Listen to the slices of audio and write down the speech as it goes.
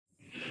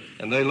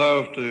and they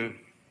love to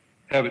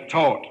have it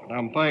taught. And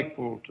I'm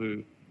thankful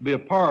to be a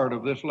part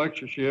of this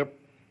lectureship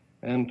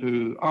and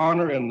to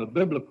honor in the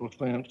biblical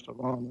sense of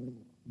honoring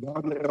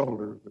godly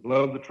elders that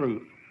love the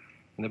truth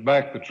and that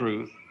back the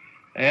truth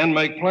and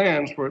make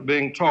plans for it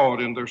being taught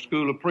in their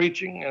school of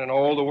preaching and in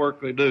all the work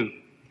they do.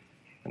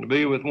 And to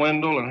be with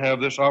Wendell and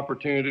have this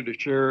opportunity to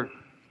share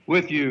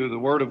with you the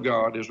Word of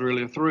God is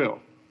really a thrill.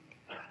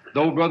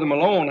 Though Brother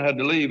Malone had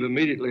to leave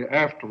immediately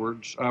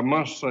afterwards, I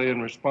must say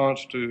in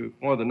response to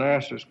one of the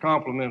nicest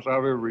compliments I've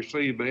ever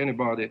received by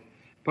anybody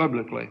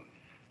publicly,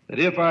 that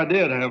if I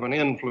did have an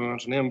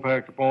influence and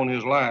impact upon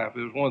his life,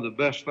 it was one of the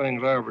best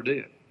things I ever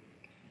did.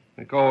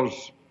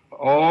 Because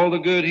all the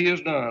good he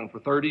has done for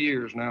 30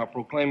 years now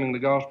proclaiming the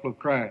gospel of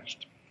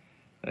Christ,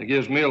 it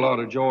gives me a lot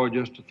of joy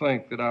just to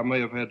think that I may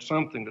have had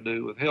something to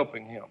do with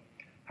helping him.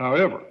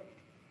 However,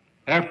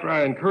 after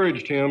I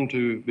encouraged him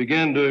to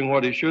begin doing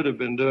what he should have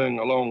been doing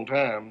a long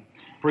time,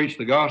 preach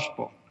the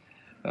gospel,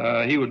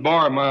 he would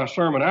borrow my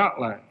sermon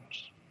outlines.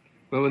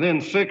 But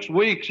within 6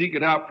 weeks, he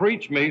could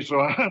out-preach me,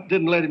 so I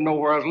didn't let him know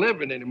where I was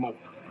living anymore.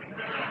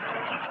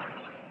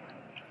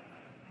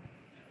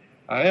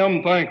 I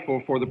am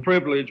thankful for the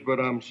privilege, but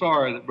I'm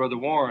sorry that Brother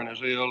Warren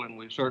is ill, and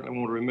we certainly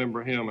want to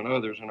remember him and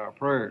others in our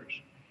prayers.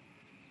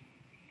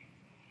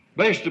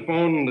 Based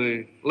upon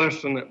the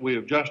lesson that we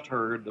have just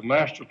heard, the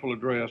masterful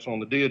address on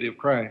the deity of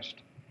Christ,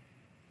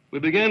 we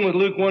begin with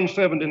Luke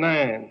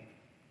 1:79,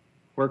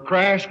 where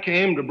Christ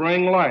came to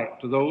bring light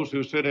to those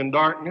who sit in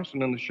darkness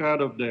and in the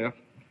shadow of death,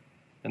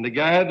 and to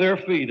guide their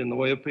feet in the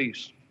way of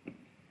peace.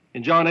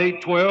 In John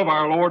 8:12,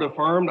 our Lord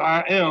affirmed,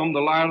 I am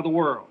the light of the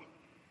world.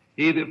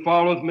 He that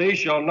followeth me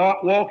shall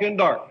not walk in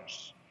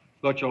darkness,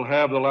 but shall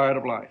have the light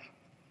of life.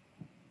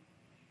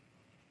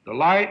 The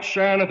light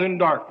shineth in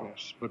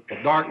darkness, but the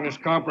darkness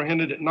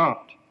comprehended it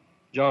not.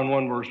 John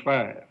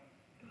 1:5.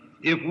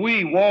 If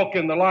we walk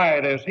in the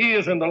light as he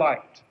is in the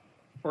light,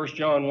 1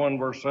 John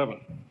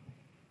 1:7.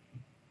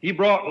 He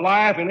brought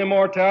life and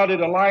immortality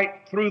to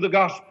light through the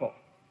gospel.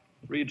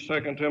 Read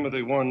 2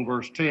 Timothy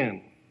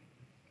 1:10.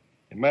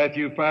 In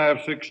Matthew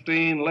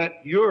 5:16,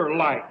 let your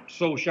light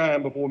so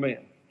shine before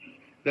men,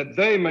 that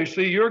they may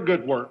see your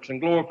good works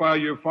and glorify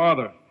your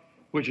Father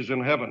which is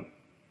in heaven.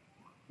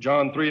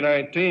 John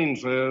 3:19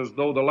 says,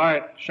 though the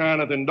light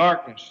shineth in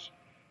darkness,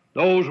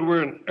 those who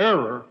were in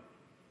error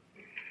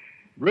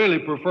really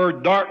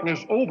preferred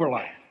darkness over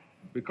light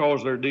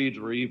because their deeds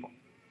were evil.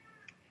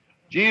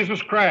 Jesus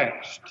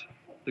Christ,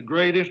 the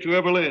greatest who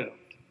ever lived.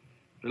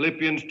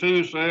 Philippians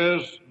 2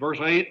 says, verse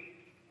 8,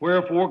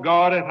 wherefore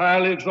God hath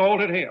highly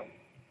exalted him,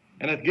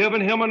 and hath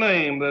given him a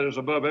name that is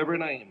above every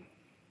name,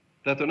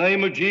 that the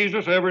name of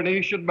Jesus every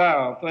knee should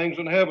bow, things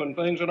in heaven,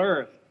 things in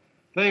earth,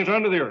 things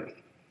under the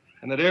earth,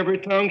 and that every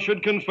tongue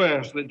should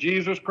confess that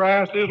Jesus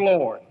Christ is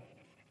Lord,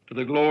 to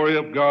the glory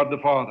of God the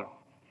Father.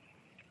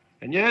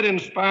 And yet, in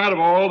spite of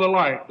all the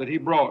light that he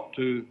brought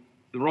to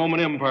the Roman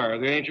Empire,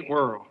 the ancient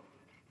world,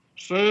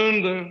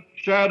 soon the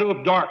shadow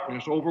of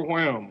darkness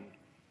overwhelmed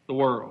the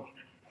world.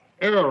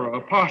 Error,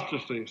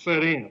 apostasy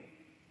set in.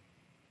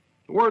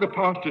 The word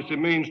apostasy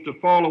means to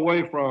fall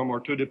away from or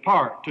to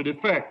depart, to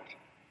defect,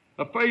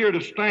 a failure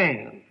to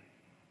stand,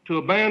 to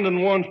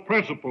abandon one's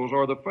principles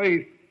or the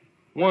faith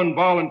one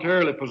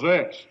voluntarily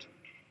possessed.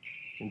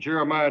 In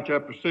Jeremiah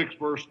chapter 6,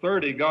 verse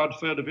 30, God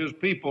said of his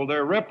people,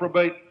 they're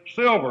reprobate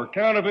silver,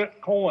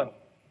 counterfeit coin,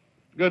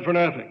 good for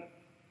nothing.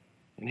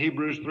 In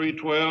Hebrews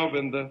 3:12,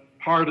 in the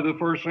heart of the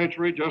first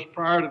century, just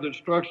prior to the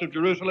destruction of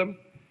Jerusalem,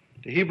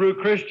 to Hebrew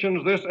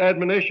Christians this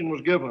admonition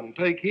was given,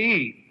 take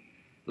heed,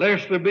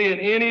 lest there be in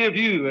any of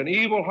you an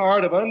evil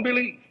heart of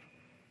unbelief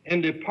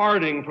in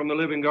departing from the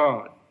living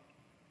God.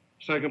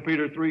 2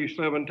 Peter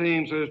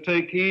 3:17 says,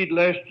 take heed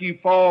lest you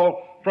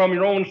fall from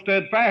your own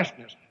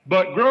steadfastness,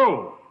 but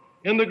grow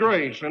in the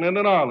grace and in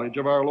the knowledge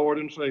of our Lord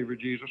and Savior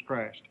Jesus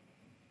Christ.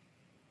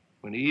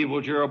 When the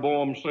evil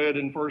Jeroboam said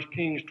in 1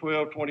 Kings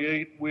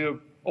 12:28, we have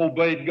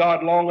obeyed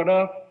God long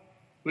enough,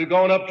 we've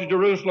gone up to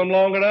Jerusalem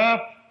long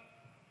enough,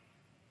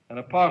 an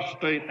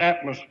apostate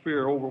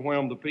atmosphere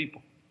overwhelmed the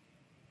people.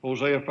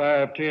 Hosea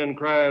 5:10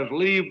 cries,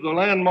 leave the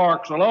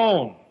landmarks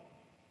alone.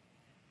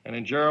 And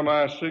in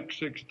Jeremiah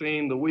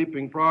 6:16, the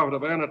weeping prophet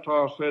of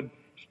Anathoth said,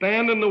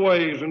 stand in the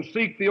ways and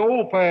seek the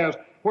old paths,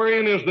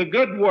 wherein is the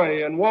good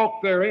way, and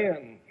walk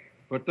therein.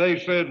 But they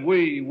said,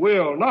 we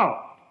will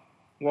not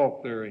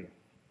walk therein.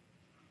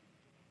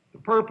 The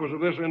purpose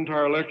of this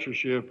entire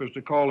lectureship is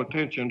to call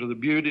attention to the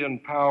beauty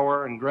and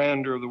power and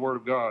grandeur of the Word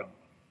of God.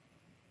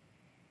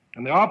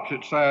 And the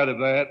opposite side of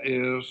that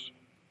is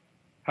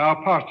how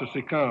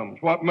apostasy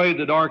comes, what made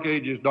the dark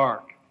ages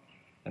dark,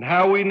 and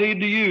how we need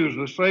to use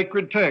the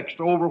sacred text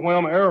to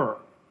overwhelm error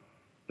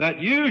that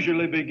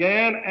usually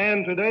began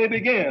and today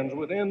begins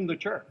within the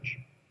church.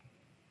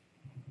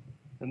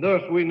 And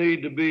thus we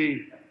need to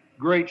be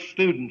great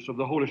students of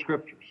the Holy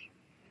Scriptures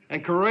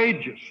and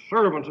courageous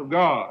servants of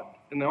God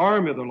in the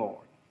army of the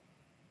Lord,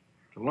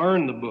 to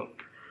learn the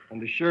book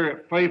and to share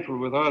it faithfully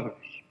with others,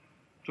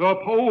 to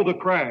uphold the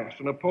Christ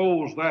and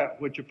oppose that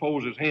which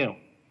opposes him.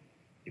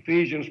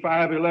 Ephesians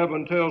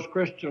 5:11 tells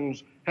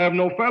Christians, have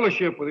no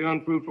fellowship with the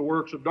unfruitful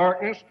works of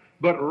darkness,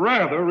 but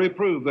rather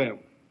reprove them.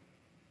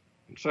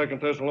 In 2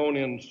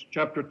 Thessalonians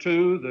chapter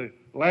 2, the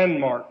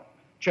landmark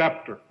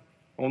chapter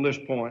on this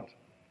point,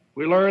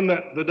 we learn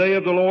that the day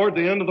of the Lord,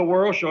 the end of the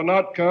world, shall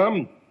not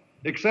come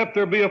except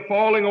there be a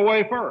falling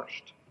away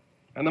first,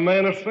 and the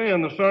man of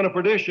sin, the son of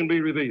perdition, be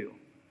revealed,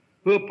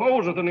 who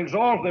opposeth and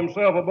exalteth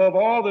himself above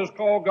all that is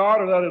called God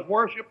or that is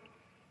worshipped,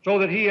 so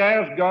that he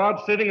as God,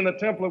 sitting in the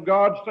temple of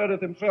God,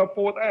 setteth himself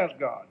forth as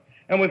God.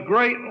 And with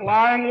great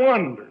lying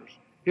wonders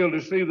he'll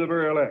deceive the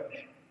very elect.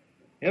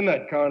 In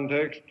that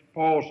context,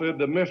 Paul said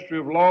the mystery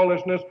of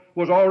lawlessness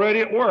was already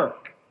at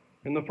work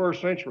in the first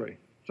century,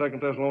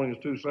 2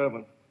 Thessalonians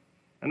 2:7.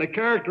 And the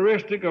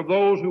characteristic of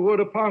those who would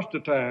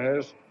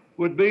apostatize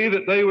would be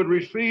that they would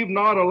receive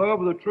not a love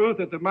of the truth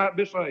that they might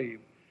be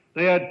saved.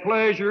 They had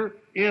pleasure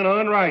in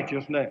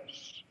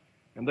unrighteousness,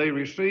 and they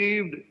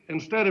received,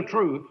 instead of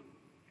truth,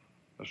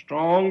 a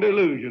strong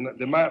delusion that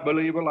they might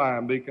believe a lie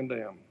and be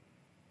condemned,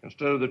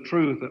 instead of the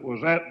truth that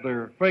was at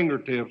their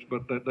fingertips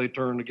but that they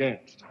turned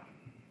against.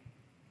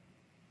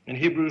 In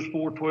Hebrews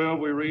 4:12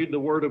 we read the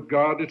word of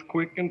God that's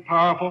quick and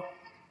powerful,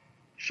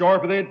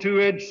 sharper than a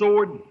two-edged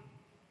sword,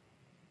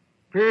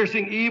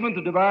 piercing even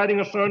to dividing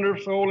asunder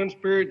of soul and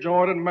spirit,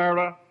 joint and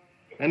marrow,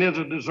 and is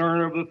a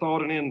discerner of the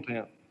thought and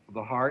intent of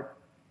the heart.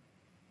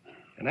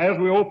 And as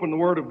we open the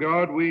Word of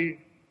God, we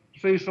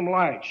see some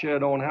light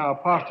shed on how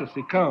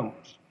apostasy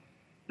comes.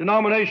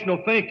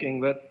 Denominational thinking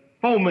that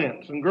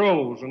foments and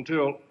grows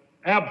until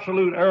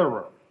absolute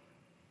error,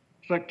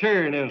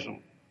 sectarianism,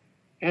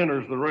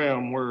 enters the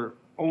realm where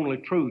only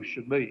truth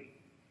should be.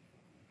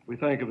 We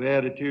think of the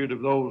attitude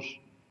of those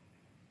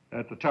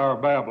at the Tower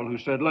of Babel who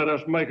said, let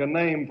us make a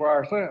name for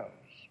ourselves,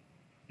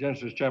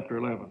 Genesis chapter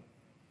 11.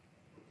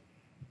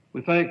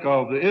 We think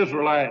of the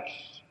Israelites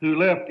who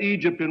left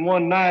Egypt in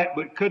one night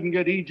but couldn't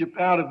get Egypt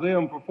out of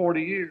them for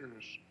 40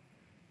 years,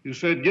 who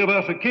said, give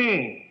us a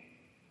king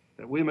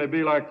that we may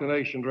be like the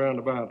nations round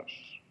about us.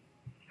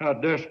 How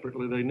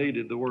desperately they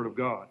needed the Word of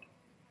God.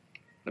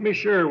 Let me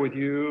share with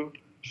you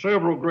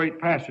several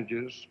great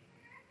passages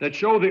that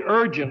show the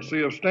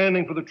urgency of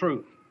standing for the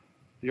truth,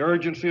 the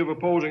urgency of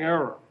opposing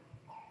error.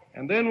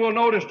 And then we'll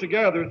notice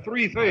together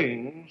three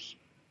things,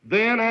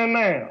 then and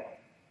now,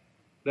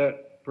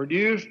 that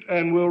produced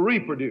and will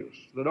reproduce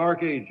the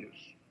dark ages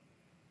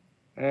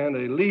and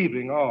a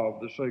leaving of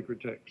the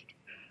sacred text.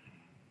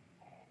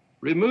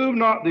 Remove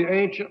not the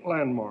ancient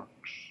landmarks,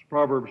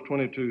 Proverbs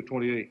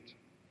 22:28.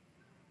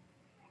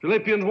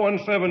 Philippians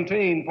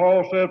 1:17,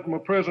 Paul said, from a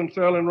prison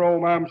cell in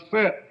Rome, I'm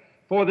set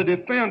for the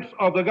defense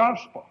of the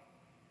gospel.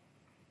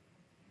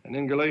 And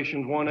in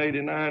Galatians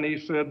 1:89, he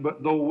said,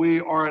 but though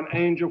we are an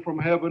angel from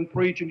heaven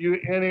preaching you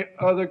any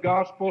other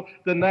gospel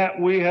than that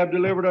we have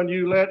delivered unto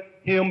you, let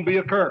him be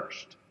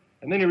accursed.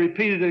 And then he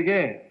repeated it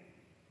again.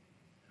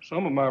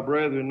 Some of my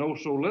brethren know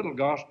so little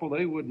gospel,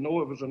 they wouldn't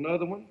know if it was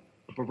another one,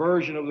 a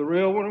perversion of the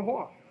real one, or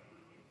what.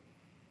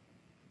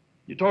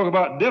 You talk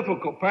about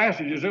difficult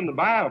passages in the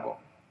Bible.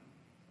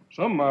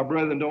 Some of my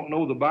brethren don't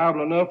know the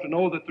Bible enough to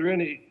know that there are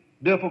any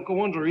difficult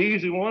ones or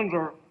easy ones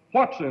or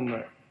what's in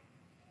there.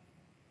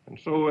 And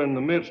so in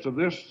the midst of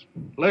this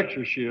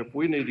lectureship,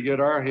 we need to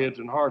get our heads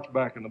and hearts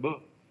back in the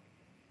book.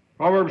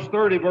 Proverbs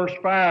 30, verse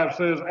 5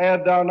 says,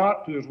 add thou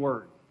not to his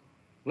word,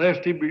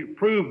 lest he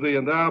reprove thee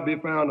and thou be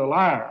found a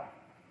liar.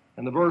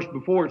 And the verse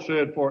before it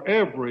said, for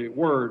every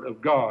word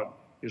of God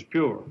is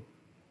pure.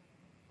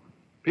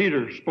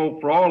 Peter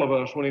spoke for all of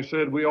us when he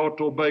said we ought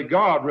to obey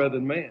God rather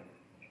than men,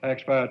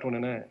 Acts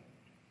 5:29.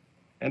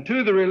 And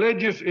to the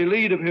religious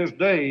elite of his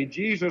day,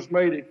 Jesus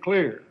made it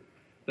clear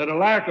that a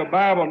lack of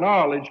Bible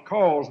knowledge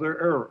caused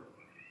their error.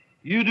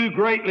 You do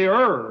greatly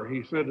err,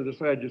 he said to the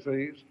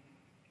Sadducees,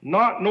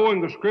 not knowing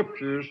the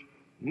Scriptures,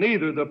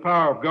 neither the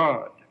power of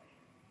God.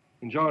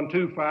 In John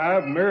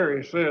 2:5,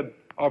 Mary said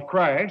of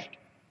Christ,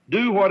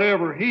 do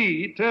whatever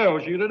he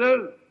tells you to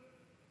do.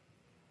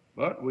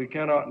 But we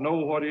cannot know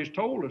what he's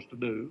told us to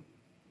do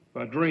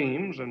by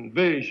dreams and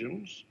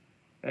visions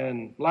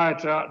and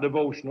lights out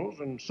devotionals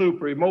and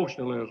super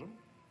emotionalism.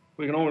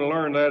 We can only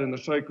learn that in the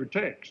sacred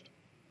text.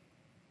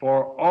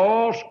 For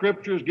all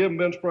Scripture is given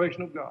by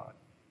inspiration of God,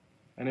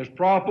 and is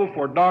proper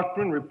for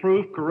doctrine,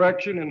 reproof,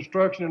 correction,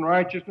 instruction in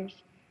righteousness,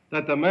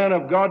 that the man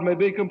of God may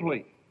be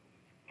complete,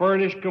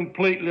 furnished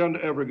completely unto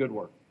every good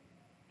work.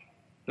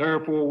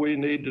 Therefore, we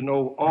need to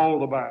know all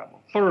the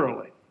Bible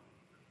thoroughly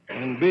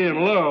and be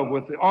in love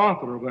with the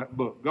author of that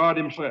book, God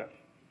himself.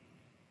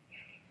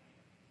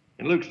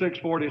 In Luke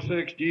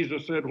 6:46,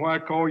 Jesus said, why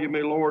call you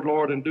me Lord,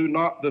 Lord, and do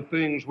not the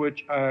things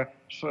which I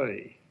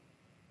say?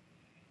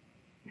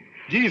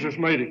 Jesus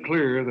made it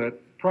clear that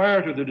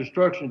prior to the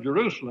destruction of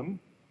Jerusalem,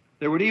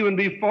 there would even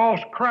be false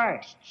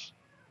Christs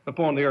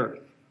upon the earth,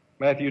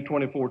 Matthew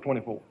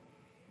 24:24.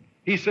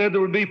 He said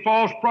there would be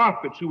false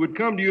prophets who would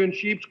come to you in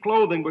sheep's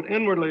clothing, but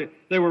inwardly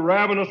they were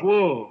ravenous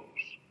wolves,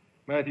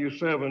 Matthew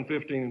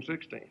 7:15 and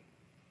 16.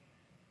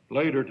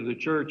 Later to the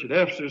church at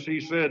Ephesus,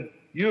 he said,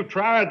 you have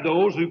tried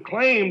those who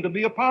claim to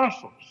be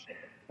apostles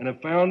and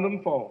have found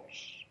them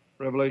false,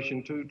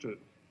 Revelation 2:2.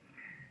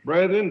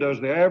 Brethren, does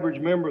the average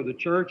member of the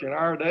church in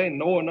our day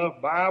know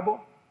enough Bible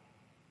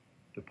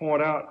to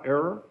point out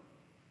error,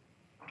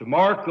 to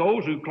mark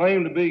those who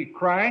claim to be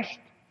Christ,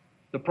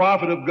 the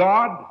prophet of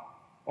God,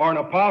 or an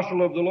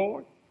apostle of the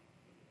Lord?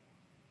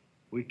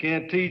 We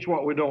can't teach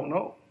what we don't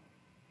know.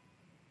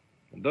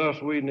 And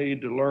thus we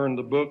need to learn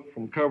the book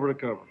from cover to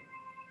cover.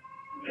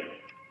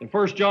 In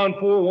 1 John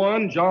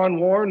 4:1, John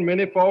warned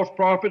many false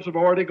prophets have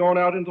already gone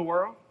out into the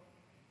world.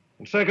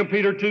 In 2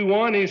 Peter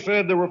 2:1, he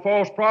said there were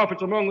false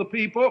prophets among the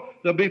people,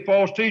 there'll be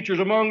false teachers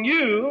among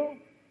you.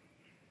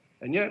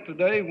 And yet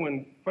today,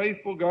 when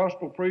faithful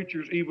gospel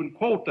preachers even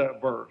quote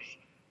that verse,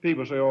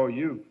 people say, oh,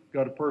 you've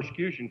got a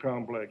persecution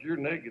complex, you're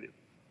negative.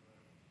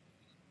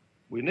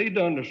 We need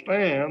to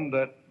understand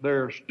that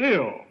there are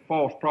still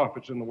false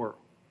prophets in the world,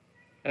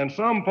 and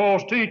some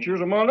false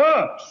teachers among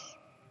us.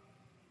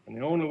 And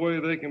the only way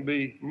they can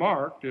be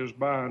marked is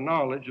by a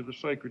knowledge of the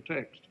sacred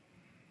text.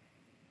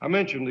 I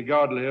mentioned the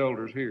godly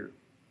elders here,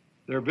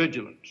 their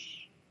vigilance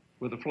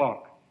with the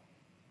flock.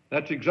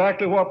 That's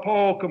exactly what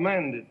Paul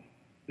commanded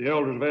the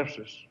elders of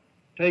Ephesus.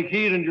 Take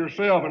heed unto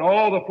yourself and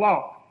all the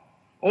flock,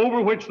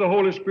 over which the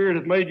Holy Spirit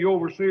hath made you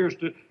overseers,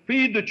 to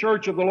feed the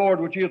church of the Lord,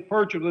 which he hath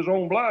purchased with his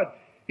own blood.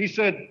 He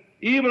said,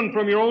 even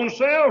from your own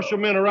selves shall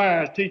men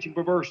arise, teaching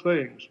perverse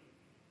things,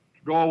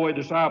 to draw away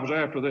disciples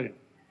after them.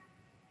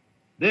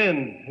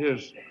 Then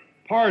his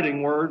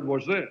parting word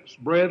was this: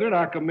 brethren,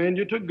 I commend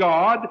you to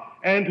God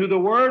and to the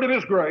word of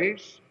his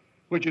grace,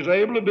 which is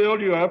able to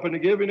build you up and to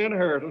give you an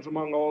inheritance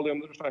among all them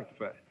that are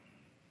sanctified.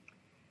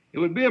 It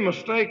would be a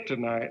mistake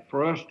tonight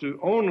for us to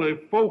only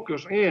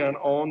focus in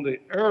on the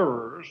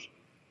errors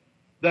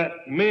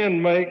that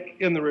men make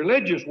in the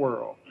religious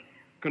world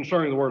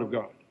concerning the Word of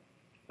God.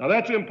 Now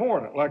that's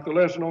important, like the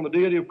lesson on the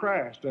deity of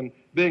Christ and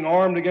being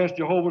armed against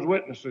Jehovah's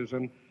Witnesses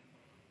and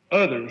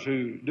others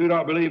who do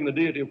not believe in the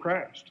deity of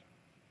Christ.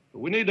 But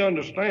we need to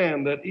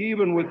understand that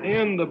even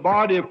within the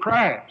body of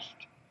Christ,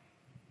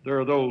 there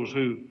are those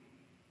who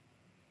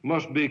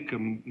must be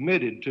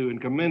committed to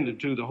and commended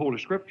to the Holy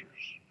Scriptures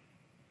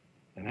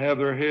and have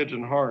their heads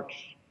and hearts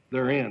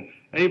therein.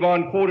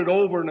 Avon quoted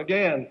over and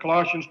again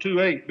Colossians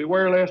 2:8,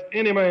 beware lest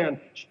any man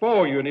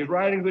spoil you. And he's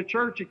writing to the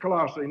church at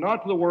Colossae,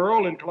 not to the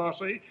world in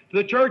Colossae, to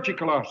the church at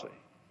Colossae.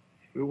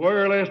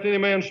 Beware lest any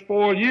man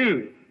spoil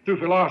you through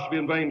philosophy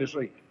and vain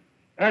deceit,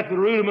 after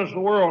the rudiments of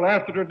the world,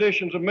 after the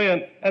traditions of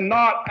men, and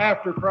not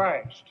after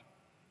Christ.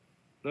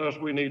 Thus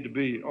we need to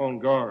be on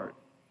guard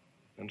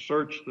and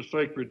search the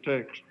sacred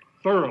text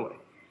thoroughly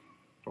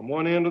from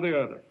one end to the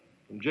other,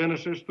 from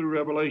Genesis through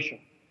Revelation.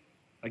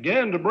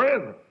 Again, to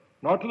brethren,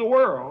 not to the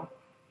world.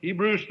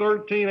 Hebrews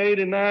 13:8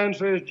 and 9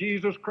 says,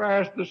 Jesus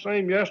Christ the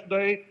same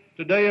yesterday,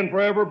 today, and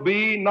forever.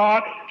 Be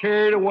not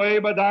carried away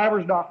by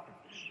divers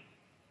doctrines.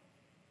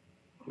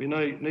 We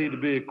need to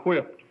be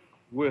equipped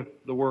with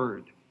the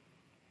Word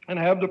and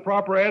have the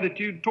proper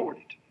attitude toward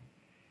it.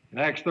 In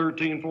Acts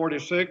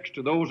 13:46,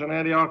 to those in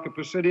Antioch of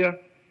Pisidia,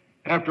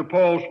 after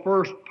Paul's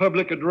first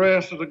public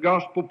address as a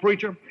gospel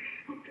preacher,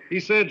 he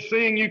said,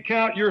 seeing you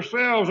count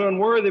yourselves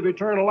unworthy of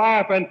eternal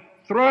life and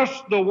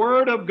thrust the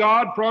Word of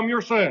God from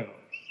yourselves.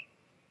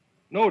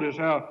 Notice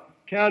how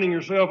counting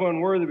yourself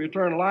unworthy of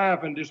eternal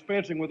life and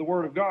dispensing with the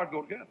Word of God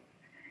go together.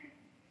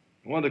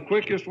 One of the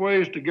quickest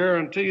ways to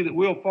guarantee that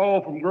we'll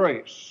fall from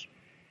grace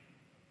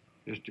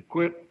is to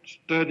quit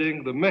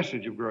studying the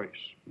message of grace,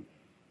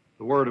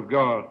 the Word of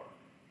God.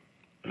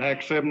 In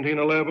Acts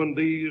 17:11,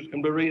 these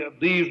in Berea,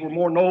 these were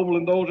more noble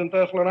than those in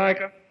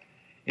Thessalonica,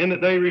 in that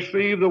they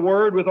received the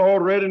Word with all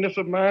readiness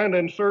of mind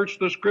and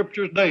searched the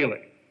Scriptures daily,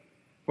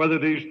 whether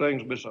these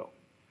things be so.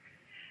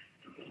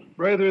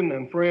 Brethren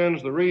and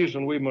friends, the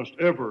reason we must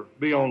ever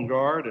be on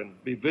guard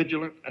and be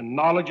vigilant and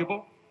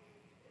knowledgeable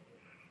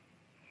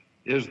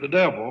is the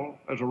devil,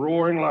 as a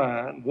roaring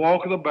lion,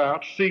 walketh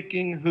about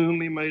seeking whom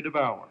he may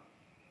devour.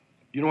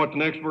 You know what the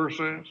next verse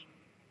says?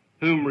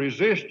 Whom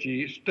resist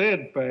ye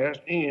steadfast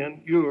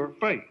in your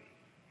faith.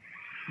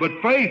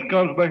 But faith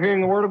comes by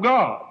hearing the Word of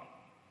God.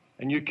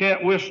 And you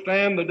can't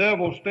withstand the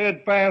devil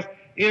steadfast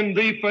in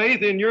the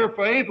faith, in your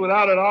faith,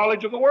 without a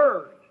knowledge of the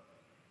Word.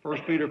 1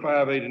 Peter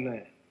 5:8 and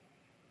 9.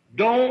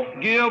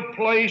 Don't give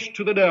place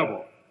to the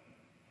devil.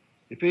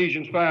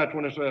 Ephesians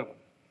 5:27.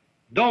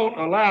 Don't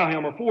allow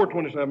him, or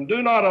 4:27,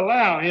 do not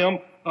allow him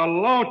a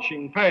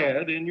launching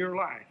pad in your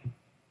life.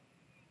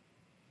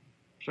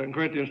 2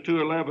 Corinthians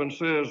 2:11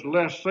 says,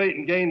 lest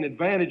Satan gain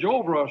advantage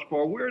over us,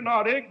 for we're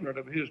not ignorant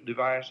of his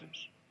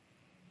devices.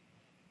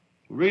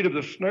 We read of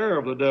the snare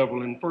of the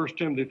devil in 1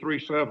 Timothy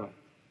 3:7.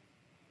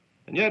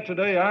 And yet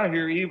today I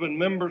hear even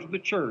members of the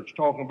church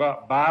talking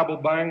about Bible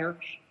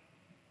bangers,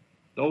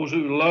 those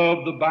who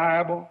love the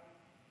Bible,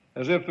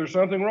 as if there's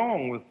something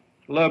wrong with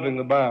loving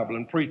the Bible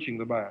and preaching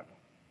the Bible.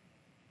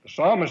 The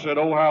psalmist said,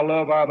 oh, how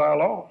love I thy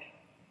law.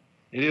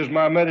 It is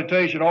my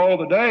meditation all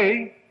the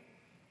day.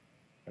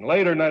 And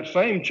later in that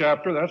same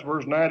chapter, that's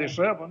verse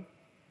 97,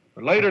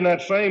 but later in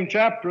that same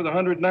chapter, the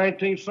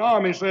 119th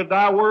Psalm, he said,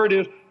 thy word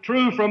is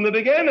true from the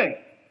beginning,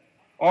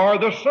 or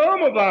the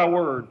sum of thy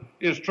word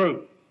is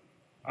true.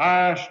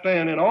 I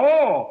stand in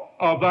awe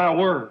of thy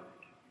word.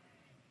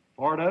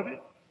 Part of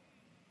it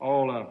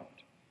All of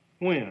it.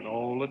 When?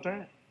 All the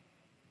time.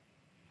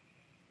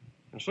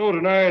 And so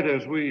tonight,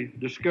 as we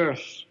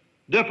discuss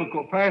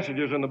difficult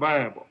passages in the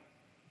Bible,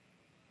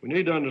 we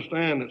need to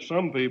understand that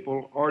some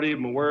people aren't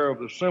even aware of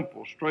the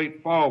simple,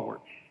 straightforward,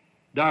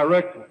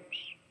 direct ones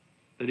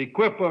that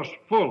equip us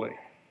fully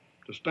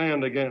to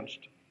stand against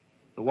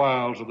the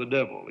wiles of the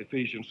devil,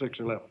 Ephesians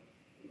 6:11.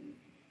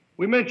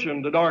 We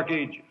mentioned the Dark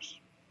Ages.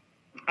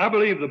 I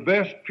believe the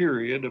best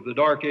period of the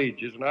Dark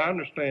Ages, and I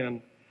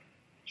understand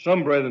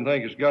some brethren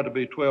think it's got to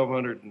be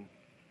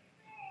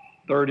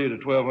 1230 to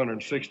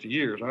 1260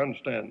 years. I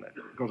understand that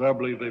because I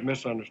believe they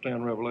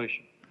misunderstand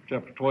Revelation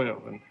chapter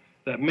 12 and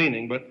that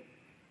meaning. But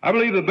I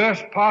believe the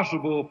best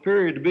possible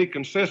period to be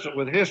consistent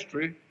with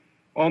history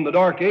on the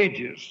Dark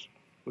Ages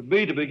would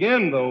be to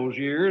begin those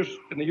years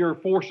in the year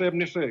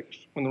 476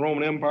 when the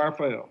Roman Empire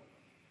fell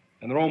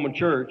and the Roman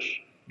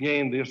Church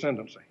gained the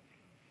ascendancy.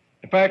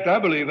 In fact, I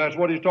believe that's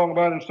what he's talking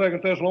about in 2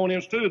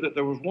 Thessalonians 2, that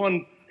there was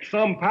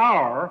some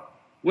power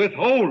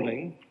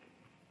withholding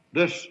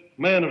this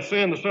man of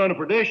sin, the son of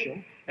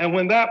perdition, and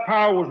when that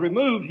power was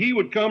removed, he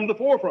would come to the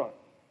forefront.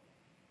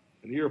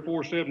 In the year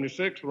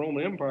 476, the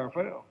Roman Empire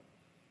fell,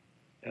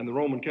 and the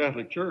Roman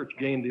Catholic Church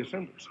gained the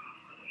ascendancy.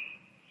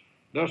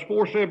 Thus,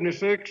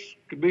 476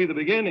 could be the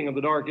beginning of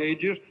the Dark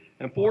Ages,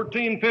 and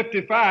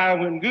 1455,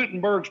 when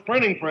Gutenberg's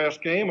printing press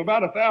came,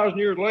 about 1,000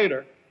 years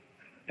later,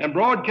 and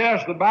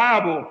broadcast the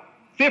Bible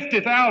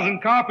 50,000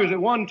 copies at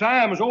one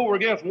time, is over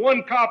against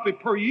one copy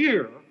per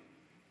year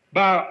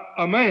by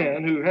a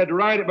man who had to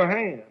write it by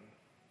hand.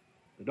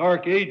 The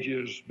Dark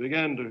Ages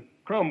began to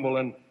crumble,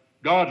 and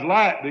God's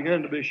light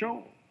began to be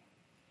shown.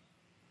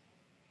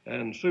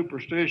 And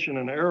superstition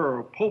and error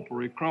of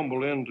popery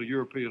crumbled into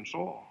European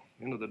soil,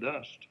 into the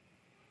dust.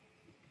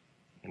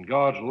 And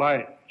God's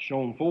light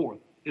shone forth.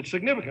 It's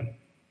significant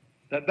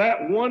that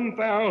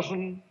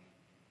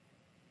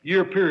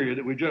 1,000-year period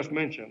that we just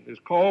mentioned is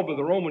called by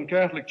the Roman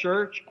Catholic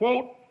Church,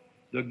 quote,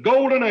 the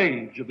golden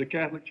age of the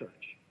Catholic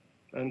Church,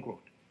 unquote.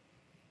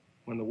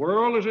 When the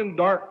world is in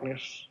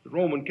darkness, the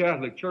Roman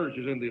Catholic Church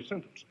is in the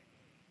ascendancy.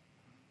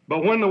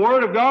 But when the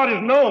Word of God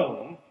is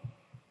known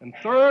and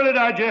thoroughly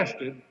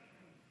digested,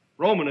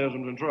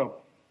 Romanism is in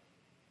trouble.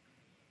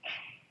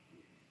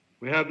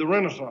 We have the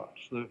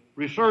Renaissance, the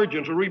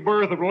resurgence, the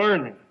rebirth of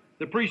learning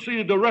that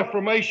preceded the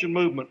Reformation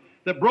movement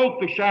that broke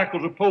the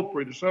shackles of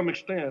popery to some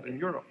extent in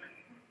Europe.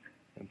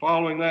 And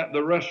following that,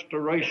 the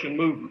Restoration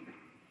movement.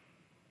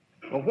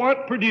 But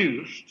what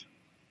produced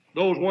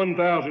those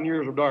 1,000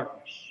 years of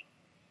darkness?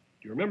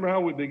 Do you remember how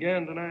we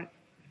began tonight?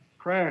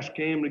 Christ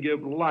came to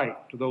give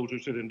light to those who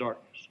sit in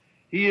darkness.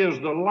 He is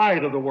the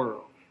light of the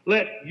world.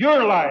 Let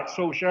your light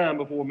so shine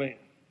before men.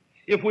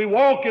 If we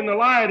walk in the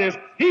light as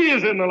He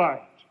is in the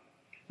light,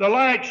 the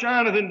light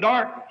shineth in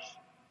darkness.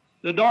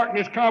 The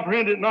darkness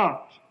comprehended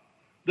not.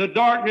 The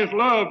darkness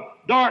loved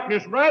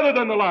darkness rather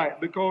than the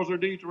light because their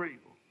deeds were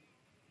evil.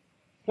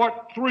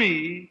 What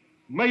three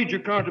major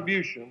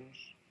contributions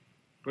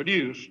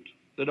produced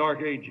the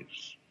Dark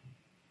Ages?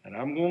 And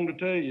I'm going to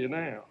tell you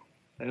now,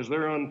 as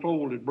they're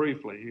unfolded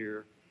briefly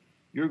here,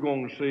 you're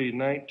going to see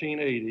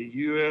 1980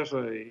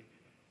 USA,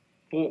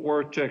 Fort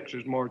Worth,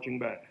 Texas, marching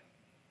back.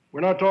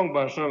 We're not talking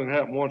about something that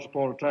happened once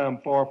upon a time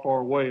far, far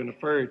away in a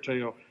fairy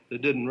tale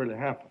that didn't really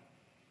happen.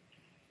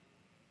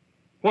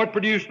 What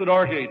produced the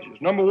Dark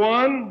Ages? Number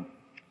one,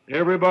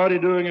 everybody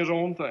doing his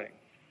own thing.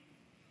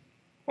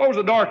 What was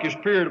the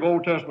darkest period of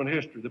Old Testament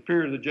history? The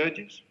period of the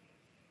Judges.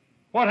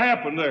 What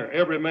happened there?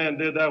 Every man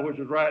did that which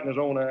was right in his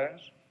own eyes.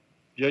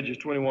 Judges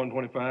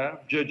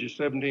 21:25, Judges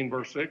 17,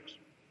 verse 6.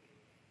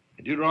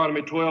 In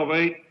Deuteronomy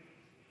 12:8,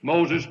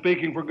 Moses,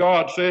 speaking for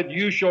God, said,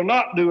 "You shall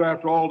not do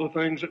after all the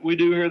things that we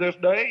do here this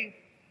day.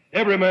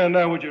 Every man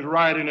that which is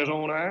right in his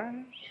own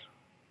eyes."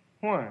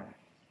 Why?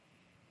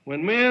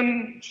 When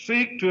men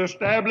seek to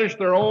establish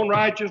their own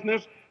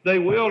righteousness, they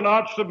will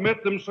not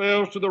submit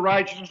themselves to the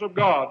righteousness of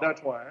God.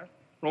 That's why.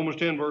 Romans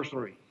 10, verse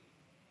 3.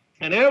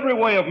 And every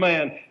way of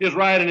man is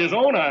right in his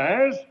own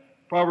eyes,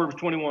 Proverbs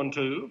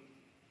 21:2.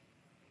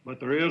 But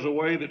there is a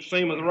way that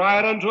seemeth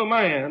right unto a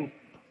man,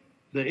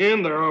 the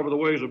end thereof are the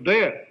ways of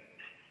death,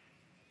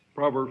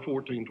 Proverbs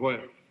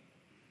 14:12.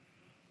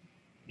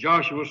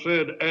 Joshua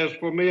said, "As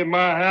for me and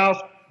my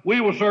house, we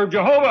will serve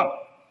Jehovah."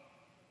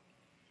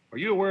 Are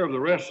you aware of the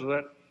rest of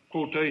that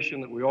quotation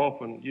that we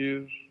often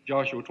use,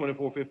 Joshua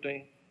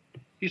 24:15?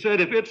 He said,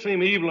 "If it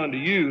seem evil unto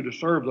you to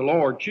serve the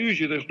Lord, choose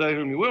you this day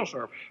whom you will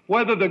serve,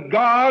 whether the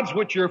gods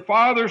which your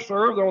fathers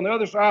served on the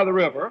other side of the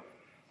river,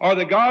 or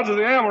the gods of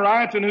the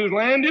Amorites in whose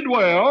land you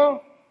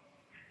dwell,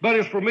 but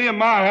as for me and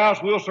my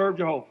house, we'll serve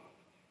Jehovah."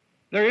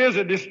 There is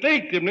a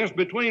distinctiveness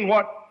between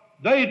what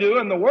they do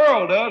and the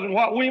world does and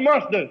what we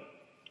must do.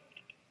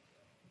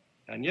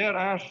 And yet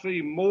I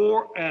see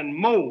more and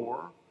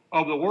more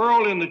of the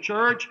world in the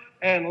church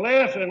and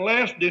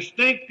less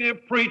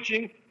distinctive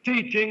preaching,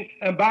 teaching,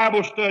 and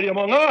Bible study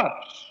among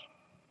us.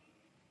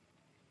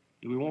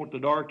 Do we want the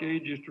Dark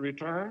Ages to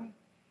return?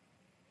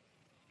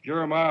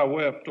 Jeremiah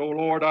wept, "O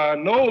Lord, I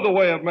know the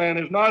way of man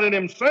is not in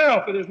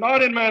himself. It is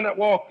not in man that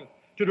walketh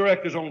to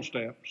direct his own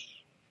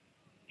steps."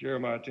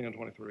 Jeremiah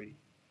 10:23.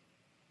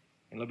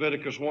 In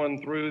Leviticus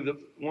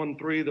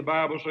 1:3, the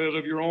Bible says,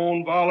 of your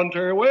own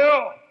voluntary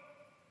will,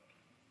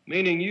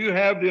 meaning you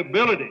have the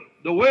ability,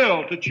 the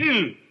will to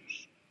choose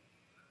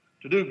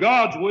to do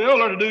God's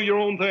will or to do your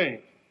own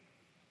thing.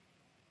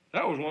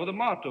 That was one of the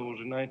mottos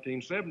in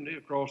 1970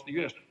 across the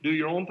U.S. Do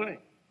your own thing.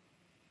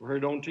 We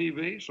heard it on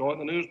TV, saw it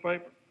in the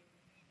newspaper.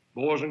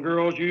 Boys and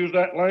girls used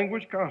that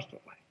language constantly.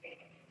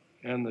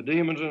 And the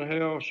demons in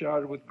hell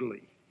shouted with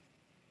glee.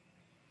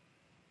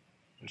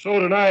 And so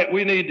tonight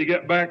we need to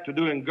get back to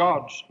doing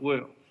God's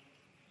will.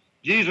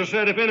 Jesus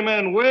said, if any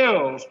man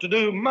wills to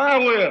do my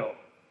will,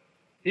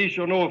 he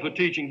shall know if the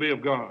teaching be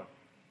of God.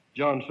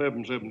 John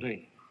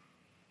 7:17.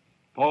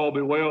 Paul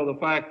bewailed the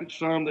fact that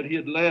some that he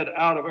had led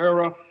out of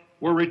error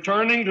were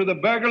returning to the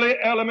beggarly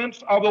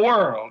elements of the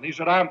world. He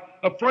said, I'm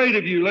afraid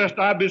of you, lest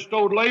I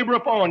bestowed labor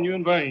upon you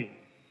in vain.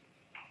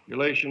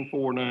 Galatians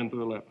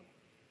 4:9-11.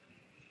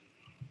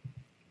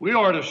 We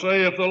are to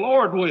say, if the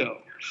Lord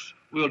wills,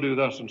 we'll do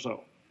thus and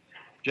so.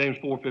 James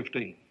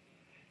 4:15.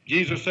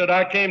 Jesus said,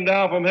 I came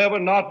down from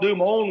heaven not to do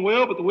my own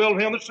will, but the will of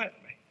him that sent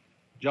me.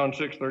 John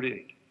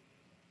 6:38.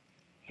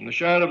 In the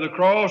shadow of the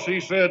cross, he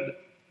said,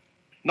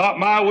 not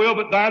my will,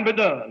 but thine be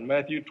done.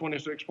 Matthew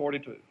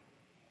 26:42.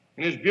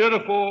 In his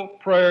beautiful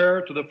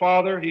prayer to the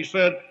Father, he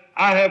said,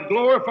 I have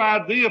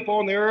glorified thee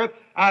upon the earth.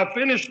 I have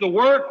finished the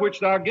work which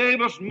thou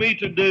gavest me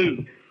to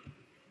do.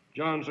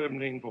 John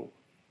 17:4.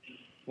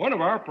 One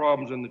of our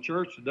problems in the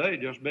church today,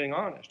 just being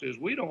honest, is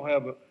we don't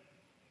have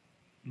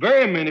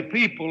very many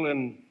people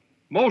in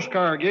most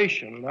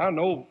congregations, and I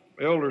know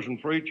elders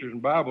and preachers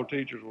and Bible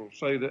teachers will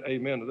say that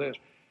amen to this,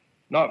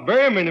 not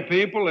very many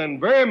people in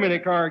very many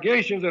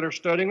congregations that are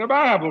studying their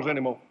Bibles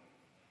anymore.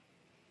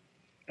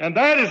 And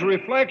that is a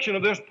reflection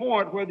of this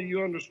point, whether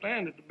you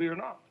understand it to be or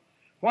not.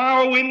 Why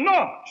are we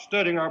not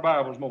studying our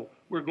Bibles more?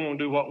 We're going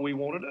to do what we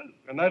want to do.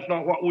 And that's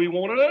not what we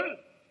want to do.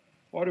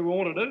 What do we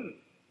want to do?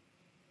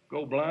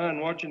 Go blind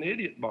and watch an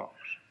idiot box.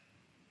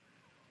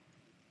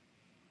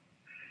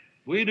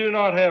 We do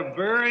not have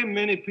very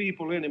many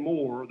people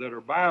anymore that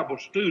are Bible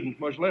students,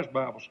 much less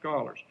Bible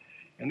scholars.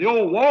 And the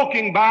old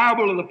walking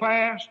Bible of the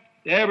past,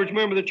 the average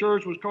member of the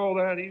church was called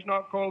that. He's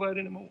not called that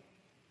anymore.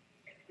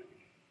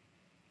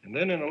 And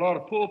then in a lot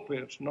of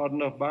pulpits, not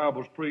enough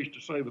Bibles preached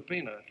to save a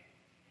peanut.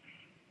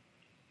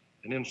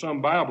 And in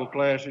some Bible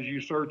classes,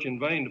 you search in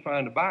vain to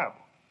find a Bible.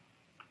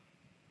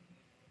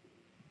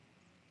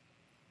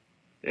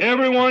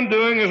 Everyone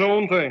doing his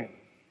own thing.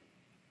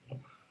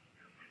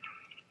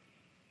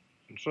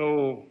 And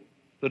so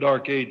the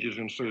Dark Ages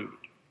ensued.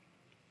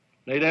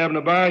 Nadab and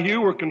Abihu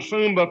were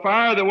consumed by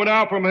fire that went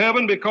out from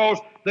heaven because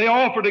they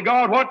offered to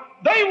God what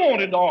they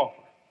wanted to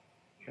offer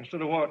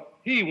instead of what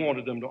he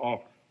wanted them to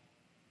offer.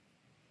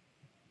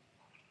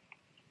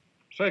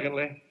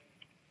 Secondly,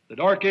 the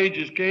Dark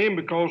Ages came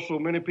because so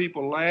many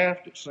people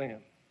laughed at sin.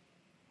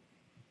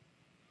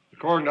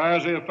 According to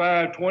Isaiah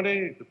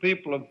 5:20, the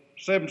people of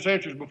 7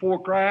 centuries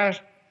before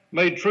Christ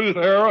made truth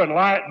error and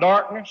light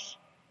darkness,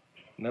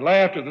 and they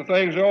laughed at the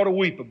things they ought to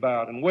weep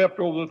about and wept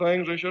over the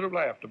things they should have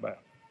laughed about.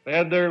 They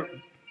had their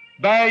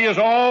values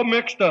all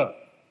mixed up.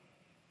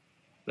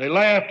 They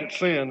laughed at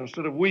sin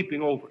instead of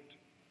weeping over it.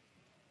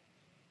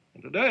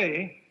 And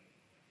today,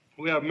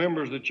 we have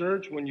members of the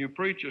church, when you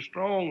preach a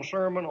strong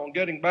sermon on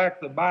getting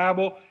back to the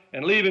Bible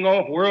and leaving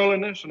off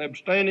worldliness and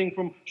abstaining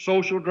from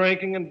social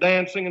drinking and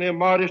dancing and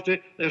immodesty,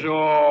 they say,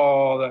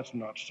 oh, that's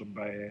not so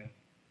bad.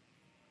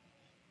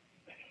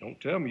 Don't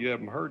tell me you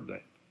haven't heard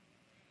that.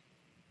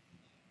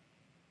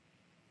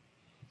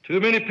 Too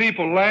many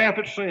people laugh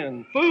at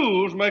sin.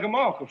 Fools make a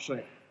mock of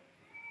sin.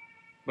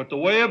 But the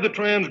way of the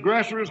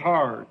transgressor is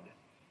hard.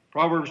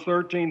 Proverbs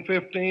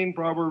 13:15,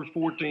 Proverbs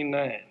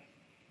 14:9.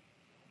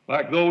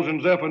 Like those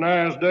in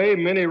Zephaniah's day,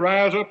 many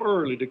rise up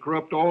early to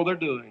corrupt all they're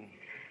doing.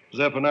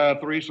 Zephaniah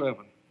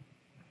 3:7.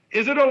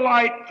 Is it a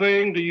light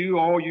thing to you,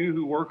 all you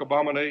who work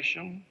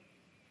abomination?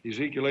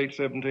 Ezekiel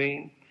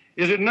 8:17.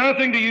 Is it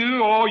nothing to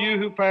you, all you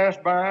who pass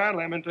by?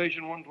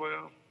 Lamentation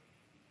 1:12.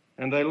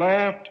 And they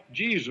laughed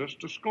Jesus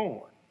to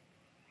scorn.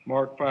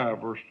 Mark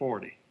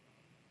 5:40.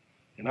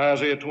 In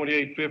Isaiah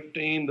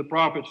 28:15, the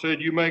prophet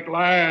said, you make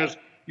lies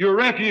your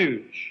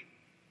refuge.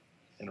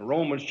 In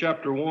Romans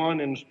chapter 1,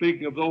 in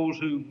speaking of those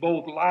who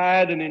both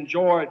lied and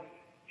enjoyed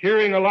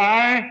hearing a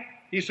lie,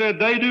 he said,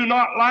 they do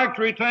not like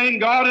to retain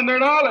God in their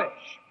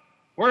knowledge.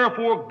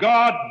 Wherefore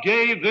God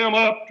gave them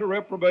up to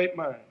reprobate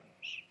minds.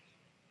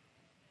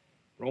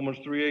 Romans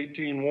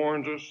 3:18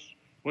 warns us,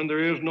 when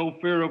there is no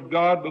fear of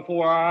God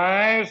before our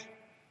eyes,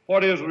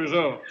 what is the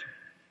result?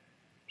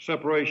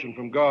 Separation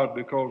from God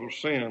because of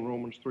sin,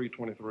 Romans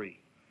 3:23.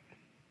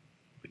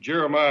 But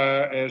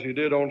Jeremiah, as he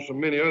did on so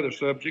many other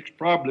subjects,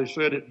 probably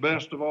said it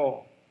best of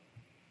all.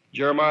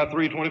 Jeremiah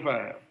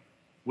 3:25.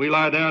 We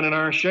lie down in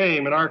our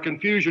shame, and our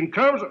confusion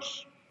covers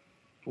us.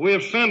 For we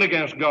have sinned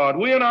against God,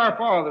 we and our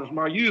fathers, from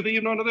our youth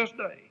even unto this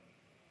day,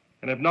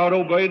 and have not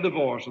obeyed the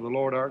voice of the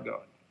Lord our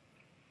God.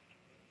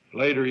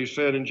 Later he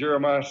said in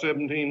Jeremiah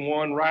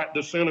 17:1, write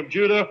the sin of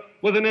Judah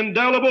with an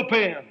indelible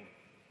pen.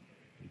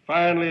 And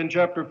finally in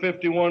chapter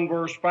 51,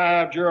 verse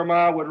 5,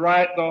 Jeremiah would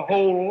write the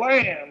whole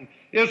land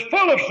is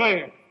full of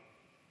sin.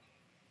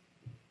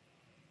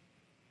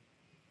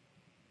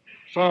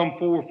 Psalm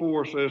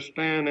 4:4 says,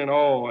 stand in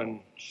awe and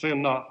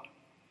sin not.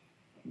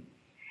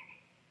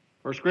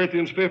 1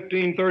 Corinthians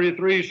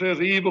 15:33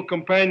 says, evil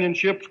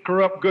companionships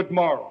corrupt good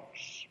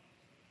morals.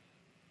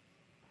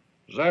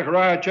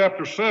 Zechariah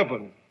chapter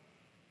 7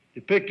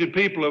 depicted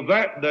people of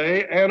that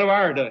day and of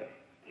our day.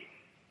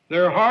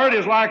 Their heart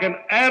is like an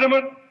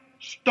adamant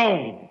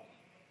stone.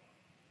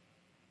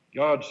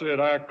 God said,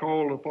 I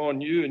called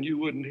upon you and you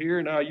wouldn't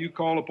hear. Now you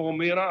call upon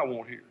me and I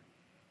won't hear.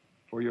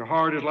 For your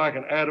heart is like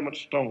an adamant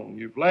stone.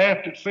 You've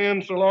laughed at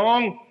sin so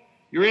long,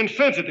 you're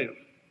insensitive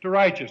to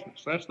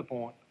righteousness. That's the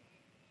point.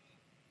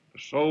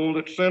 The soul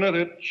that sinneth,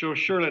 it shall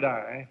surely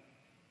die.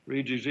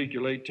 Reads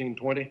Ezekiel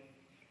 18:20.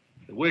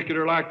 The wicked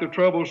are like the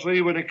troubled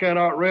sea when it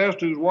cannot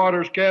rest, whose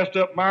waters cast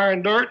up mire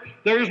and dirt.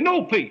 There is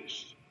no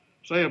peace,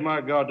 saith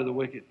my God to the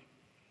wicked.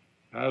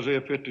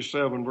 Isaiah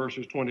 57,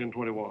 verses 20 and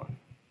 21.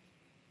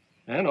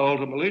 And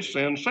ultimately,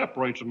 sin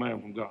separates a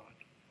man from God.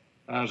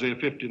 Isaiah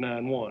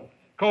 59:1.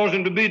 Cause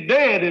him to be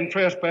dead in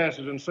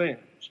trespasses and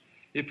sins.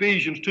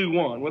 Ephesians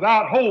 2:1.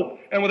 Without hope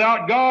and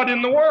without God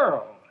in the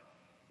world.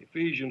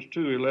 Ephesians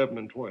 2:11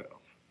 and 12.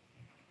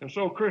 And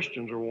so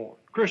Christians are warned.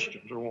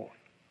 Christians are warned.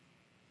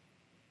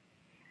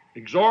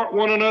 Exhort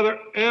one another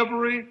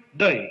every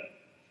day,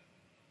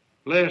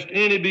 lest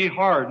any be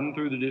hardened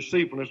through the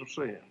deceitfulness of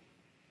sin.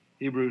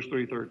 Hebrews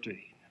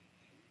 3:13.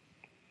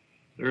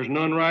 There is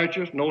none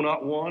righteous, no,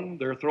 not one.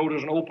 Their throat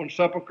is an open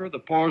sepulchre. The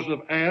poison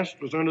of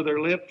asp is under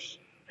their lips.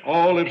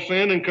 All have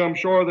sinned and come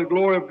short of the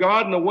glory of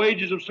God, and the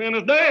wages of sin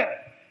is death.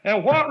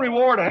 And what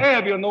reward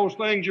have you in those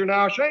things you're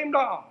now ashamed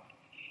of?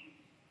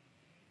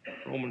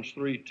 Romans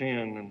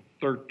 3:10 and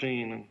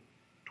 13 and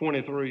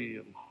 23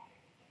 and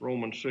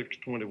Romans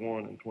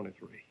 6:21 and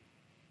 23.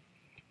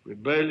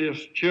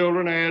 Rebellious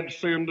children add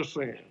sin to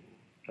sin.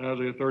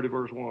 Isaiah 30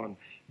 verse 1.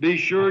 Be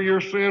sure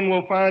your sin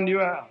will find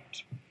you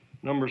out.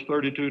 Numbers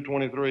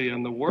 32:23.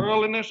 And the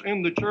worldliness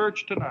in the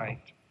church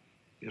tonight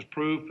is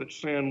proof that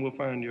sin will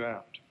find you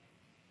out.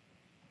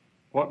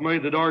 What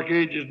made the dark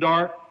ages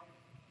dark?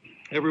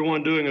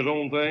 Everyone doing his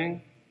own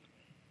thing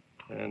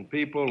and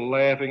people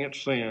laughing at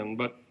sin.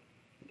 But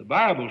the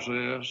Bible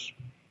says,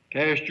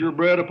 cast your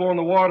bread upon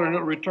the water and it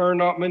will return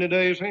not many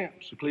days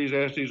hence.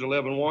 Ecclesiastes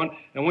 11:1.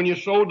 And when you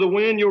sowed the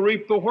wind, you'll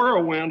reap the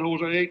whirlwind.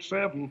 Hosea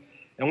 8:7.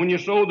 And when you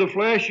sowed the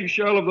flesh, you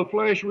shall of the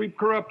flesh reap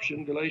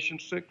corruption.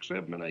 Galatians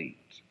 6:7 and 8.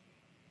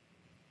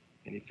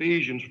 And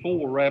Ephesians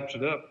 4 wraps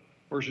it up,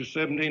 verses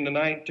 17 to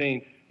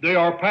 19. They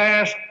are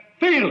past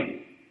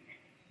feeling.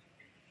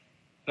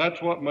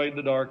 That's what made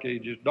the dark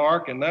ages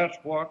dark, and that's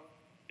what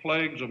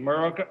plagues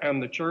America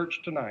and the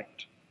church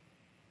tonight.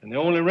 And the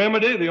only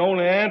remedy, the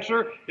only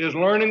answer is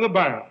learning the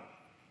Bible,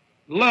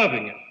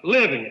 loving it,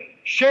 living it,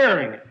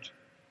 sharing it,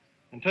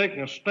 and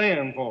taking a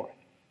stand for it.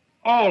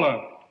 All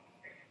of it.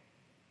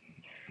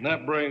 And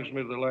that brings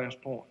me to the last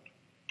point.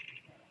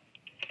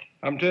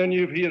 I'm telling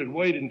you, if he had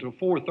waited until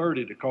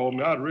 4:30 to call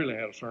me, I'd really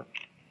had a sermon.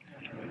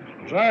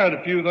 Because I had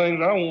a few things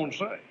I wanted to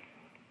say.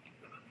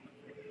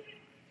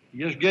 He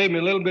just gave me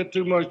a little bit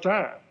too much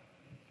time.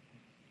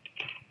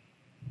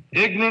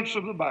 Ignorance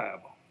of the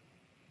Bible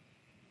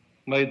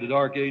made the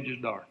dark ages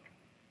dark.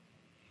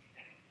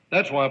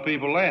 That's why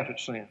people laugh at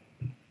sin.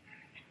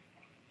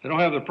 They don't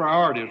have their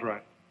priorities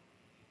right.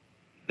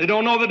 They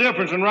don't know the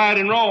difference in right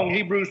and wrong.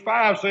 Hebrews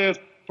 5 says,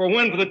 for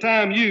when for the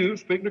time you,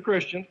 speaking to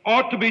Christians,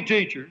 ought to be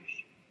teachers,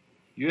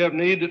 you have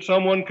need that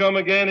someone come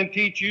again and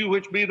teach you,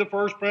 which be the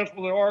first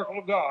principle of the oracle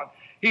of God.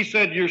 He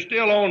said you're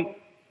still on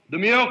the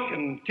milk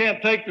and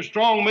can't take the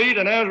strong meat,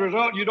 and as a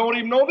result, you don't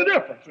even know the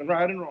difference in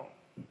right and wrong.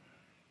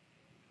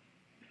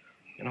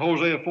 In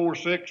Hosea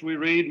 4:6, we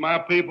read, my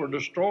people are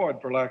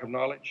destroyed for lack of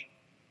knowledge.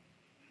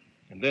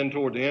 And then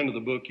toward the end of the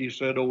book, he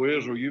said, O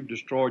Israel, you've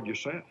destroyed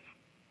yourself.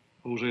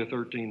 Hosea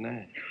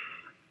 13:9.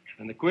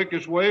 And the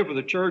quickest way for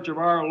the church of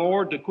our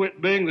Lord to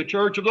quit being the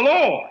church of the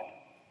Lord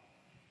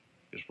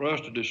is for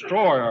us to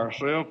destroy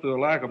ourselves through a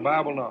lack of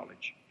Bible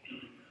knowledge.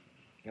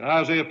 In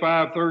Isaiah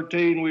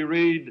 5:13, we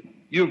read,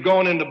 you've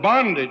gone into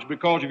bondage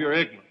because of your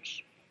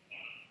ignorance.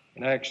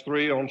 In Acts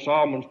 3, on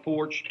Solomon's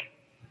porch,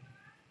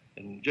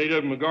 and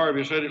J.W.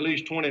 McGarvey said at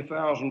least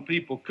 20,000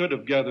 people could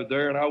have gathered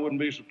there, and I wouldn't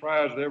be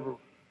surprised if every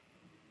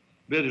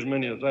bit as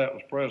many as that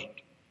was present.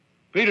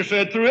 Peter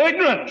said, through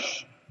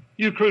ignorance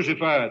you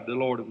crucified the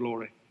Lord of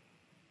glory.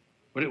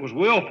 But it was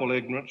willful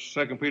ignorance,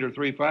 2 Peter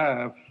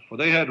 3:5, for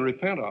they had to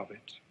repent of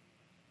it.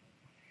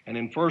 And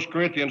in 1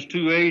 Corinthians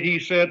 2:8, he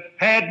said,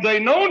 had they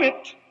known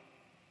it,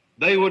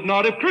 they would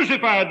not have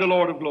crucified the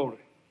Lord of glory.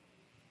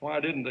 Why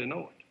didn't they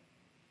know it?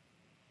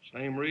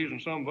 Same reason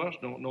some of us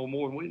don't know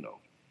more than we know.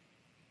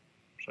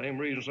 Same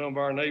reason some of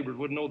our neighbors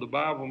wouldn't know the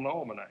Bible from the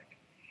almanac.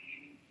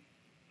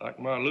 Like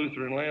my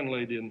Lutheran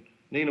landlady in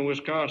Neenah,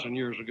 Wisconsin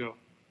years ago.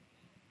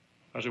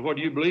 I said, what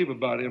do you believe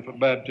about infant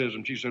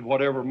baptism? She said,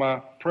 whatever my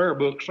prayer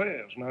book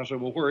says. And I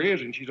said, well, where is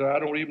it? And she said, I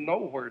don't even know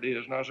where it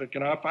is. And I said,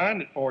 can I find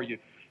it for you?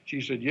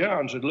 She said, yeah.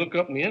 And said, look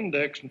up in the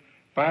index and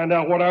find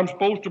out what I'm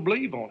supposed to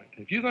believe on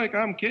it. If you think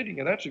I'm kidding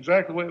you, that's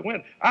exactly the way it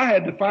went. I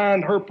had to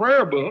find her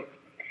prayer book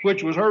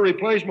which was her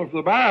replacement for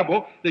the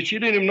Bible, that she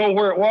didn't even know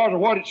where it was or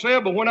what it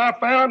said, but when I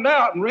found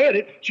out and read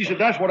it, she said,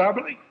 that's what I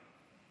believe.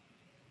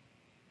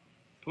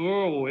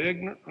 Poor old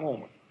ignorant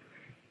woman.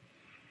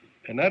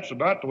 And that's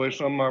about the way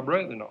some of my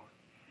brethren are.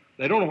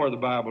 They don't know where the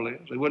Bible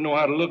is. They wouldn't know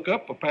how to look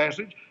up a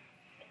passage.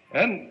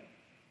 And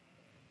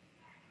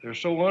they're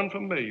so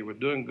unfamiliar with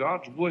doing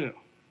God's will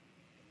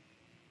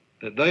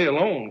that they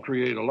alone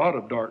create a lot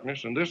of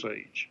darkness in this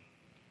age.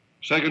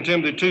 2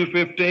 Timothy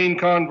 2:15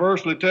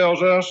 conversely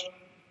tells us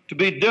to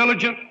be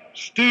diligent,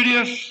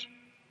 studious,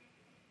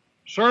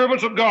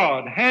 servants of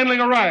God,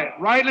 handling aright,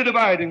 rightly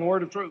dividing the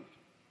word of truth.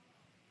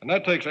 And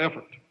that takes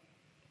effort.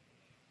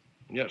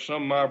 And yet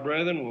some of my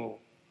brethren will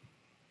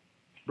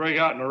break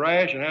out in a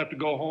rash and have to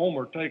go home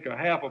or take a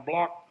half a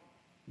block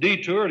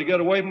detour to get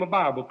away from a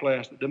Bible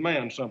class that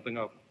demands something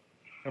of them,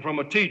 and from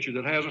a teacher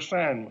that has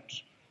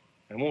assignments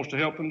and wants to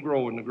help them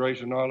grow in the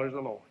grace and knowledge of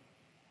the Lord.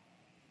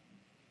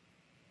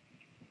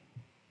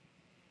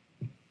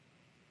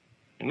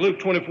 In Luke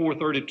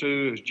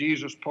 24:32, as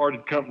Jesus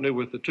parted company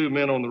with the two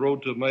men on the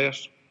road to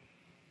Emmaus,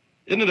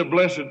 isn't it a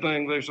blessed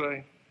thing, they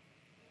say?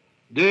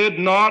 Did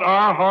not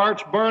our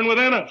hearts burn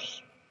within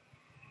us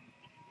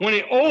when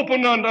he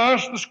opened unto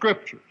us the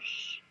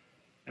Scriptures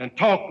and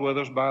talked with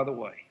us by the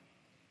way?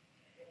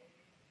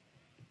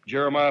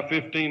 Jeremiah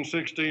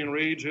 15:16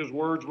 reads, his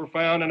words were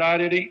found and I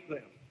did eat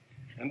them,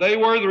 and they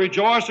were the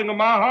rejoicing of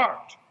my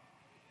heart.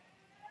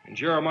 In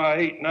Jeremiah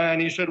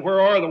 8:9 he said, where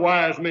are the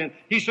wise men?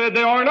 He said,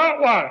 they are not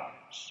wise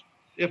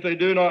if they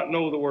do not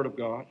know the word of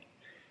God.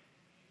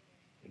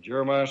 In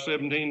Jeremiah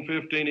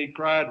 17:15 he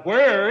cried,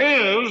 where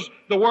is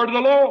the word of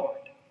the Lord?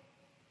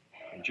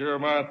 In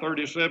Jeremiah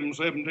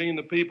 37:17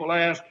 the people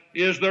asked,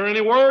 is there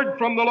any word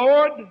from the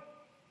Lord?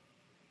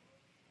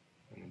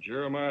 And in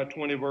Jeremiah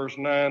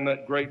 20:9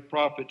 that great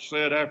prophet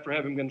said, after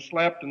having been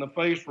slapped in the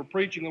face for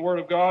preaching the word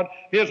of God,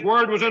 his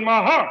word was in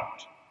my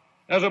heart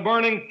as a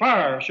burning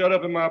fire shut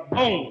up in my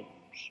bones,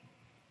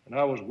 and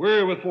I was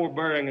weary with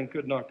forbearing and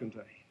could not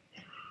contain.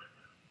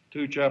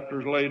 2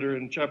 chapters later,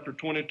 in chapter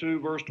 22,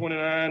 verse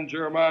 29,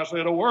 Jeremiah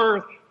said, O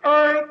earth,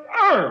 earth,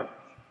 earth,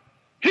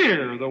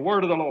 hear the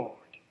word of the Lord.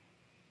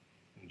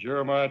 In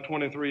Jeremiah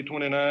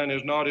 23:29,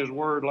 is not his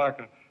word like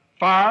a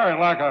fire and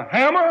like a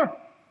hammer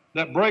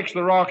that breaks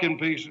the rock in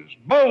pieces?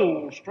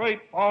 Bold,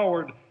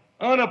 straightforward,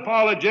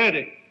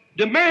 unapologetic,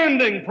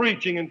 demanding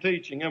preaching and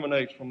teaching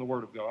emanates from the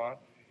word of God.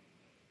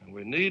 And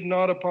we need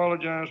not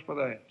apologize for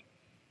that.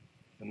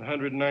 In the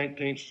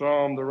 119th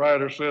Psalm, the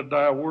writer said,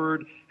 thy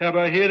word have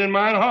I hid in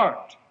mine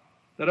heart,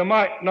 that I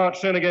might not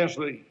sin against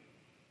thee.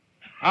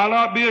 I'll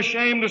not be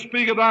ashamed to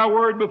speak of thy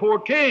word before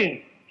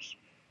kings.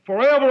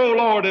 Forever, O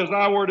Lord, is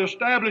thy word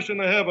established in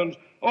the heavens.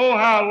 Oh,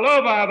 how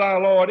love I thy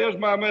Lord, is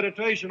my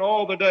meditation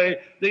all the day.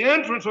 The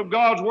entrance of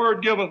God's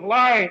word giveth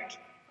light.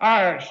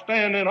 I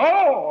stand in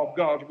awe of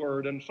God's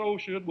word, and so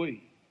should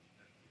we.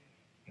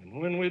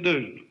 And when we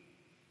do,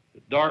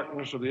 the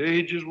darkness of the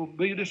ages will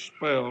be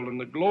dispelled, and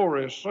the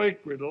glorious,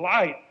 sacred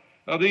light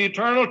of the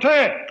eternal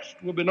text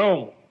will be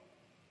known.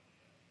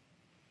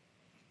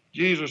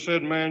 Jesus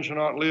said, man shall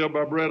not live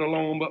by bread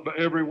alone, but by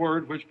every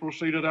word which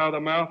proceedeth out of the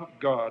mouth of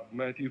God,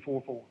 Matthew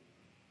 4:4.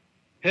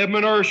 Heaven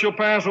and earth shall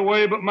pass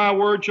away, but my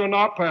word shall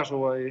not pass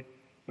away,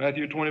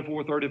 Matthew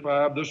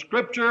 24:35. The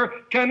Scripture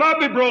cannot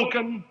be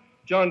broken,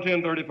 John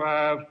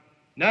 10:35.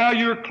 Now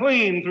you're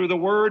clean through the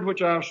word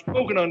which I have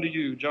spoken unto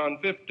you, John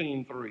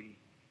 15:3.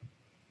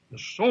 The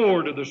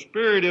sword of the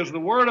Spirit is the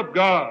word of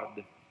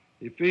God,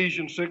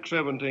 Ephesians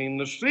 6:17.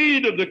 The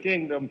seed of the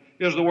kingdom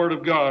is the word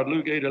of God,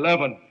 Luke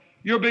 8:11.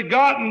 You're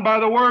begotten by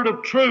the word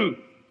of truth,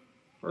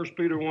 1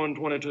 Peter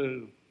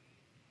 1:22.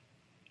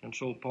 And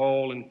so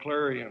Paul, in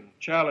clarion,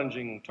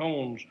 challenging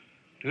tones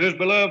to his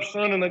beloved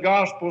Son in the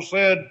gospel,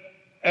 said,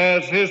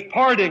 as his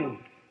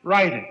parting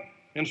writing,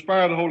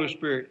 inspired of the Holy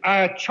Spirit,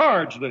 I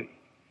charge thee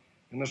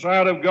in the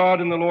sight of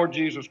God and the Lord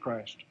Jesus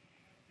Christ,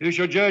 who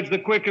shall judge the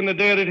quick and the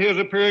dead at his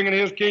appearing in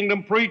his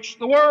kingdom, preach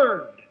the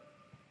word.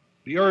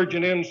 Be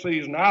urgent in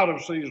season, out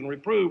of season,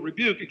 reprove,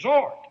 rebuke,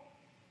 exhort,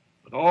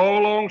 with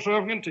all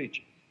longsuffering and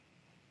teaching.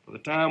 For the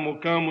time will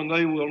come when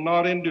they will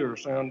not endure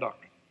sound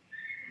doctrine.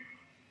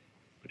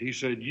 But he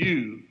said,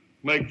 you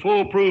make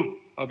full proof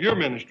of your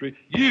ministry.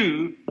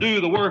 You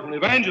do the work of an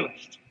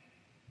evangelist.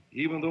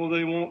 Even though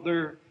they want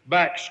their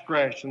backs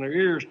scratched and their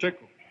ears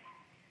tickled,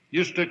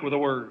 you stick with the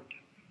word.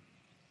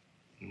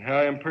 And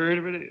how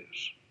imperative it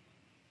is.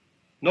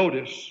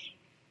 Notice,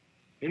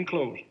 in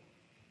closing,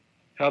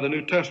 how the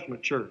New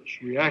Testament church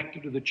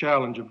reacted to the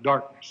challenge of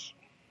darkness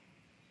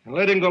and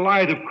letting the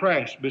light of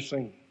Christ be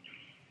seen.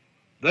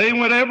 They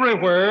went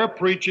everywhere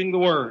preaching the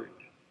word.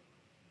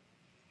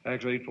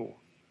 Acts 8:4.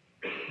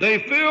 They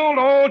filled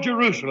all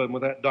Jerusalem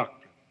with that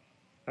doctrine.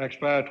 Acts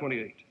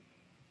 5:28.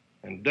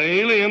 And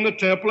daily in the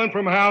temple and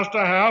from house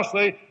to house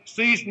they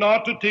ceased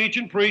not to teach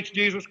and preach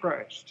Jesus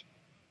Christ.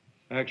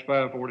 Acts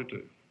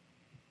 5:42.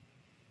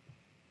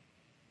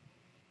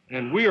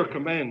 And we are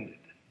commanded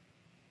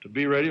to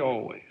be ready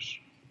always,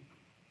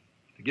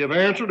 to give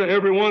answer to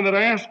everyone that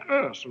asks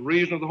us a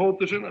reason of the hope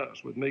that's in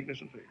us with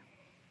meekness and fear.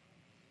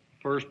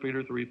 1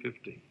 Peter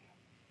 3:15.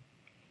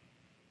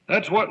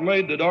 That's what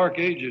made the dark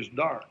ages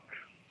dark.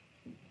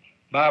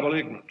 Bible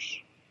ignorance,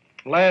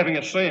 laughing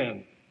at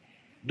sin,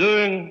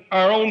 doing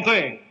our own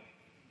thing.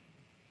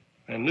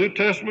 And New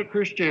Testament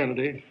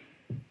Christianity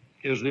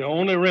is the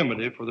only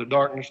remedy for the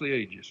darkness of the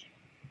ages.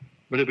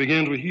 But it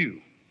begins with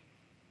you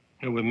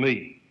and with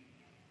me.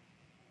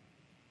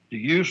 Do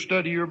you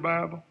study your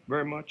Bible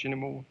very much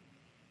anymore?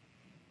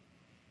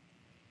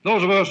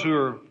 Those of us who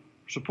are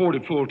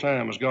supported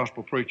full-time as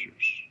gospel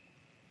preachers,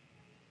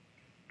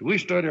 do we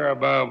study our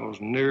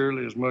Bibles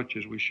nearly as much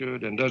as we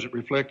should? And does it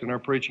reflect in our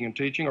preaching and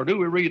teaching? Or do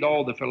we read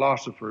all the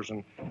philosophers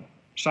and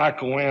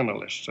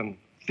psychoanalysts and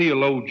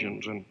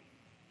theologians and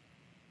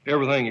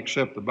everything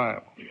except the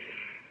Bible?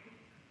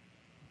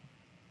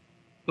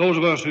 Those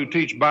of us who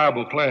teach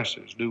Bible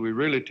classes, do we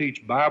really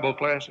teach Bible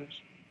classes?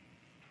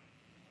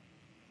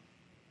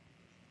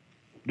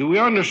 Do we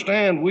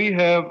understand we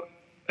have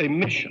a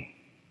mission,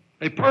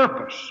 a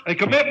purpose, a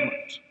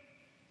commitment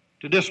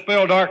to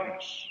dispel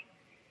darkness?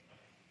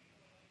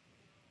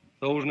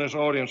 Those in this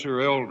audience who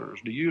are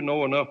elders, do you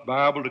know enough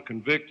Bible to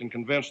convict and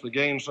convince the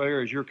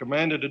gainsayer as you're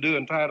commanded to do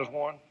in Titus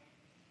 1?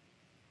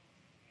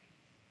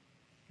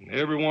 And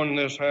everyone in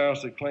this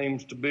house that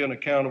claims to be an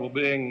accountable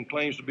being and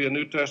claims to be a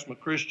New Testament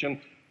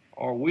Christian,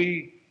 are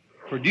we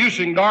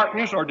producing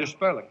darkness or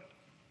dispelling it?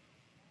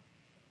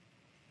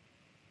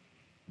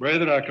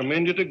 Brethren, I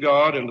commend you to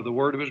God and to the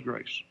word of his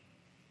grace,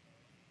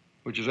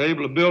 which is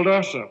able to build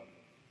us up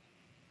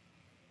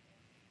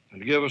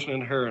and to give us an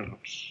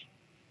inheritance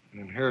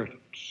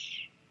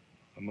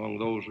among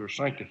those who are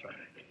sanctified.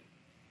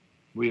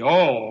 We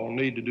all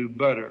need to do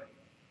better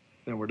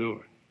than we're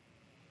doing.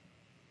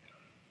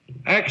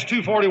 Acts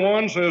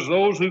 2:41 says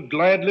those who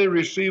gladly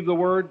received the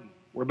word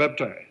were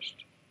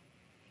baptized.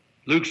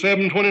 Luke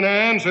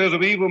 7:29 says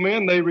of evil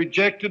men they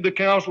rejected the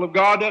counsel of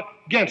God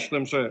against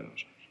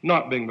themselves,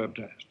 not being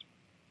baptized.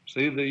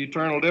 See the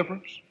eternal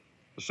difference?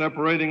 The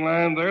separating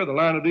line there, the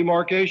line of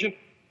demarcation,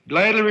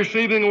 gladly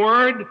receiving the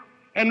word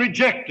and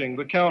rejecting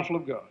the counsel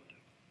of God.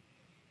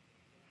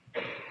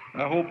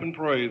 I hope and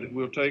pray that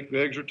we'll take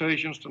the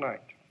exhortations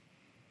tonight.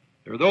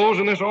 There are those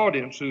in this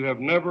audience who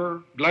have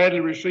never gladly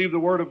received the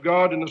word of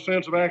God in the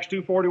sense of Acts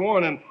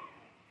 2:41 and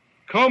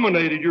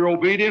culminated your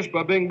obedience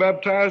by being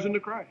baptized into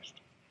Christ.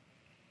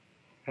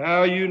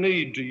 How you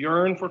need to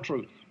yearn for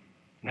truth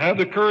and have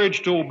the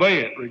courage to obey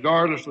it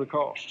regardless of the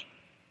cost.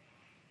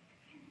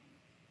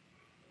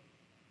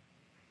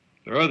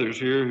 There are others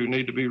here who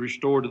need to be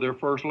restored to their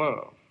first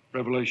love.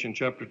 Revelation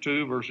chapter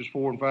 2, verses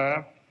 4 and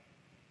 5.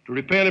 To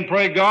repent and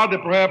pray God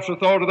that perhaps the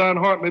thought of thine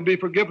heart may be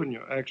forgiven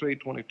you. Acts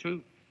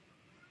 8:22.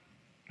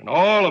 And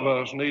all of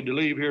us need to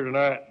leave here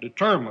tonight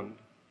determined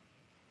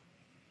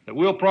that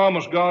we'll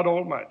promise God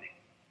Almighty,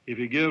 if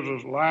he gives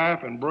us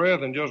life and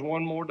breath and just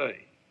one more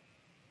day,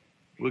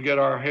 we'll get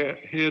our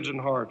heads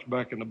and hearts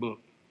back in the book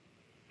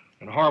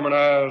and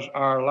harmonize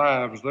our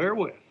lives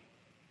therewith,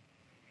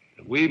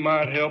 that we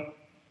might help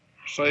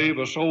save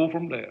a soul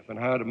from death and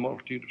hide a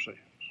multitude of sins.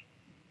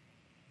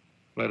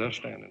 Let us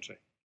stand and sing.